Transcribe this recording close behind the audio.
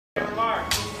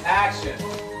Action.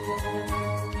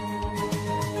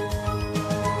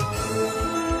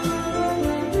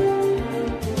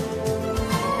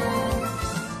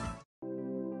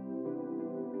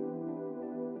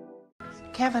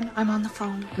 Kevin, I'm on the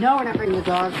phone. No, we're not bringing the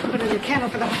dog. Put it in the kennel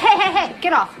for the... Hey,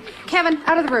 get off. Kevin,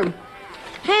 out of the room.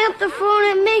 Hang up the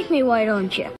phone and make me, why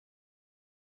don't you?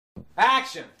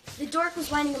 Action. The dork was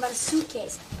whining about a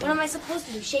suitcase. What am I supposed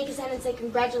to do? Shake his hand and say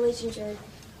congratulations, or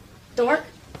dork?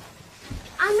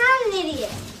 I'm not an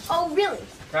idiot. Oh, really?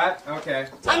 Cut. Okay.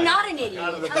 I'm not an idiot.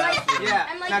 Yeah.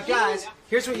 Now, guys,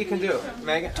 here's what you can do,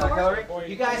 Megan, Hillary.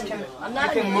 You guys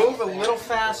can move a little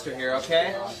faster here,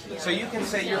 okay? So you can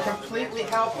say you're completely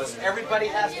helpless. Everybody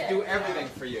has to do everything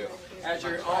for you as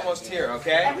you're almost here,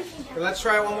 okay? So let's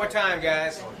try it one more time,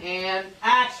 guys. And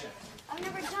action. I've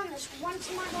never done this once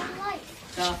in my whole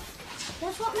life.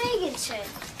 That's what Megan said.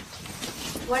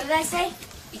 What did I say?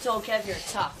 You told Kev you're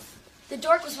tough. The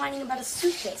dork was whining about a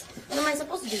suitcase. What am I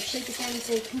supposed to do? Shake his hand and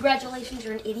say, congratulations,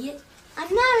 you're an idiot?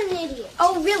 I'm not an idiot.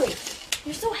 Oh, really?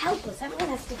 You're so helpless. Everyone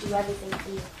has to do everything for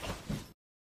you.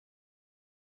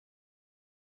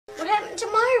 What happened to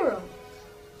my room?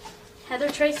 Heather,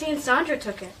 Tracy, and Sandra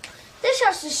took it. This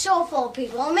house is so full of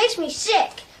people. It makes me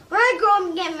sick. When I grow up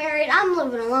and get married, I'm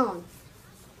living alone.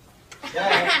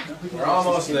 Yeah, we're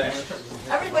almost there.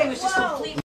 Everybody was just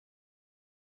complete.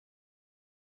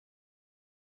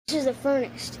 This is the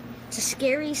furnace. It's the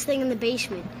scariest thing in the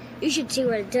basement. You should see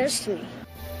what it does to me.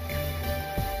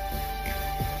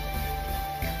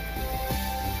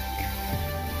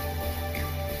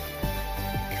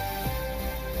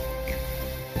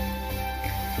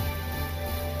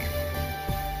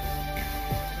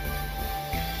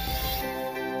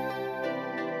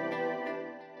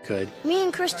 Good. Me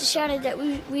and Krista decided that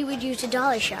we would use a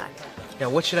dollar shot. Yeah,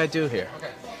 what should I do here?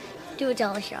 Do a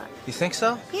dollar shot. You think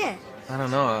so? Yeah. I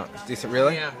don't know. Do you think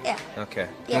really? Yeah. Okay.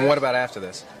 Yeah. And what about after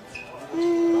this?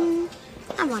 I'm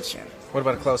not sure. What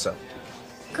about a close-up?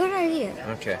 Good idea.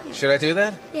 Okay. Should I do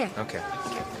that? Yeah. Okay.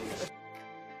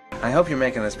 I hope you're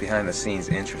making this behind the scenes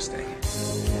interesting.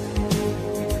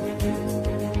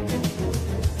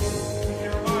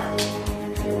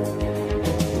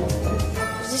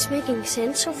 Is this making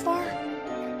sense so far?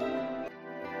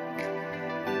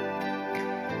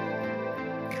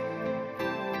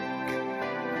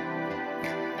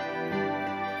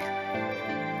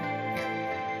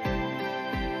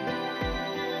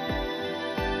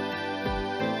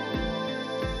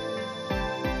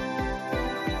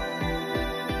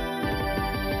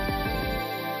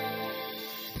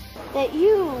 That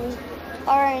you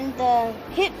are in the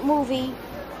hit movie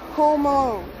Home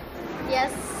Alone.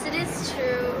 Yes, it is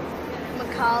true,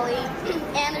 Macaulay.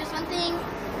 And there's one thing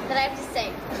that I have to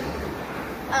say.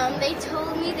 They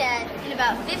told me that in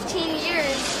about 15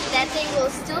 years that they will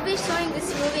still be showing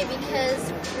this movie because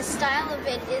the style of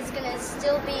it is going to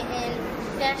still be in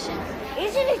fashion.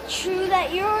 Isn't it true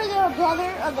that you're the brother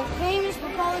of the famous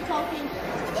Macaulay Culkin?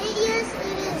 Yes,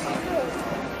 it is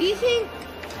true. Do you think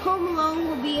Home Alone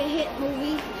will be a hit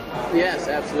movie? Yes,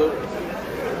 absolutely.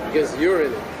 Because you're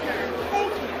in it.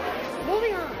 Thank you.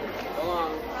 Moving on. Go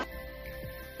on.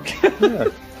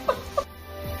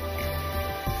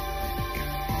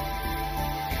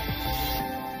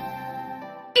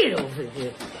 Get over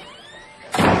here.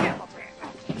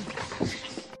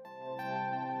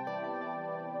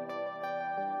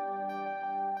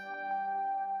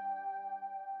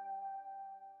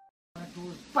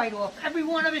 Bite off every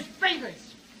one of his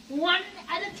fingers, one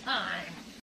at a time.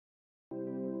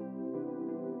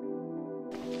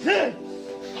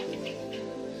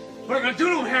 What are you gonna do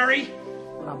to him, Harry?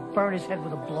 We're gonna burn his head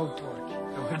with a blowtorch.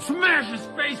 We're gonna smash his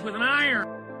face with an iron.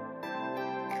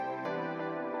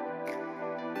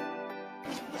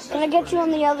 When I get you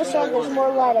on the other side, there's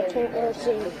more light. I can't really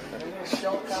see.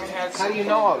 How do you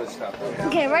know all this stuff?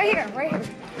 Okay, right here, right here.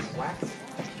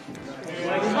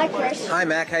 Hi, Chris. Hi,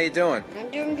 Mac. How you doing? I'm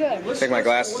doing good. Take my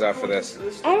glasses off for this.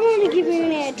 I don't want to give you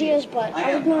any ideas, but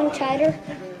are we going tighter?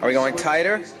 Are we going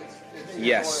tighter?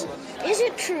 Yes. Is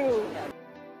it true?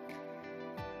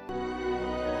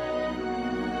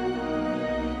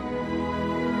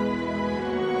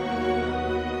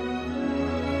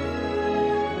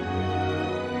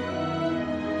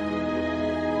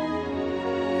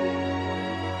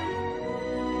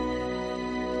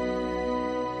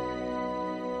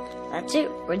 That's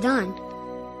it. We're done.